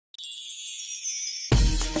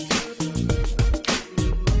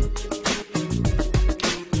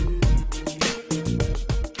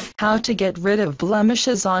How to get rid of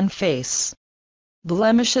blemishes on face.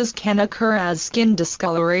 Blemishes can occur as skin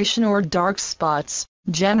discoloration or dark spots,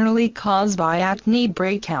 generally caused by acne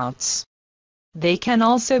breakouts. They can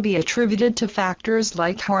also be attributed to factors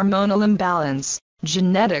like hormonal imbalance,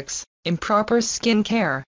 genetics, improper skin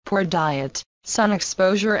care, poor diet, sun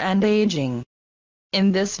exposure and aging.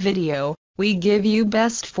 In this video, we give you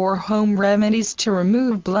best 4 home remedies to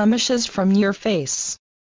remove blemishes from your face.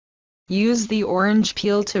 Use the orange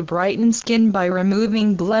peel to brighten skin by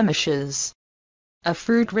removing blemishes. A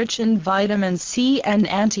fruit rich in vitamin C and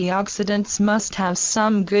antioxidants must have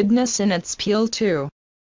some goodness in its peel too.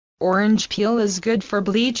 Orange peel is good for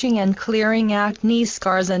bleaching and clearing acne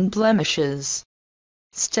scars and blemishes.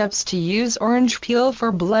 Steps to use orange peel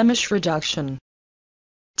for blemish reduction.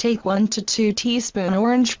 Take 1 to 2 teaspoon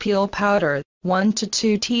orange peel powder, 1 to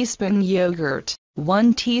 2 teaspoon yogurt,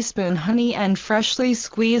 1 teaspoon honey and freshly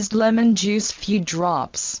squeezed lemon juice few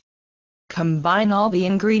drops. Combine all the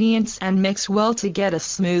ingredients and mix well to get a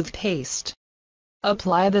smooth paste.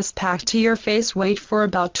 Apply this pack to your face, wait for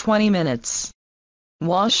about 20 minutes.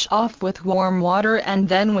 Wash off with warm water and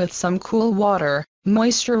then with some cool water,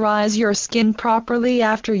 moisturize your skin properly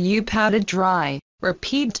after you pat it dry.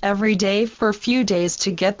 Repeat every day for a few days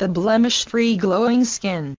to get the blemish-free glowing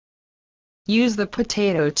skin. Use the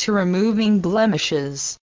potato to removing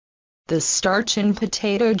blemishes. The starch in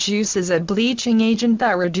potato juice is a bleaching agent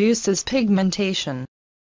that reduces pigmentation.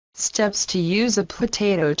 Steps to use a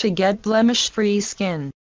potato to get blemish-free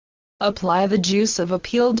skin. Apply the juice of a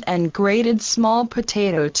peeled and grated small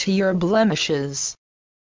potato to your blemishes.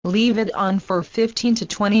 Leave it on for 15 to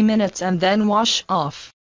 20 minutes and then wash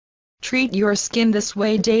off. Treat your skin this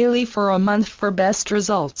way daily for a month for best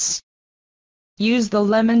results. Use the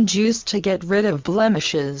lemon juice to get rid of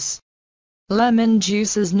blemishes. Lemon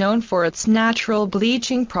juice is known for its natural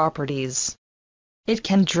bleaching properties. It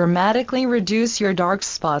can dramatically reduce your dark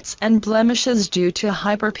spots and blemishes due to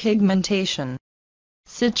hyperpigmentation.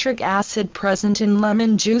 Citric acid present in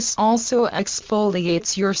lemon juice also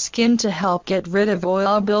exfoliates your skin to help get rid of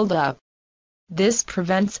oil buildup. This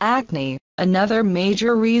prevents acne, another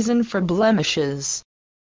major reason for blemishes.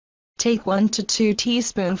 Take 1 to 2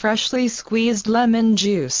 teaspoon freshly squeezed lemon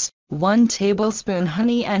juice, 1 tablespoon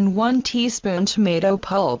honey and 1 teaspoon tomato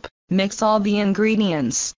pulp. Mix all the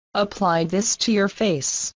ingredients, apply this to your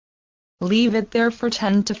face. Leave it there for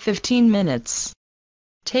 10 to 15 minutes.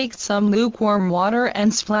 Take some lukewarm water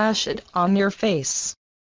and splash it on your face.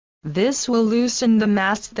 This will loosen the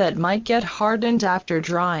mask that might get hardened after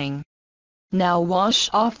drying. Now wash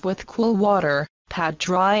off with cool water, pat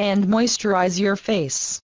dry and moisturize your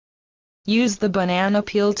face. Use the banana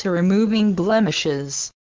peel to removing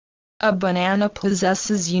blemishes. A banana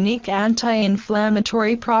possesses unique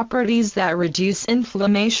anti-inflammatory properties that reduce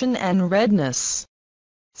inflammation and redness.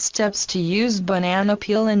 Steps to use banana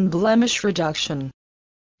peel in blemish reduction.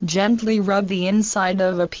 Gently rub the inside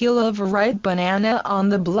of a peel of a ripe banana on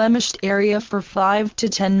the blemished area for 5 to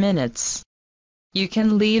 10 minutes. You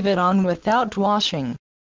can leave it on without washing.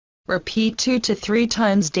 Repeat 2 to 3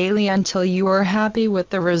 times daily until you are happy with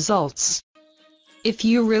the results. If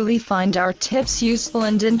you really find our tips useful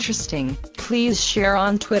and interesting, please share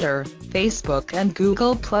on Twitter, Facebook and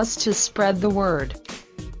Google+ to spread the word.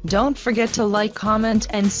 Don't forget to like, comment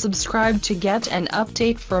and subscribe to get an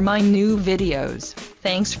update for my new videos.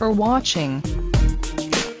 Thanks for watching.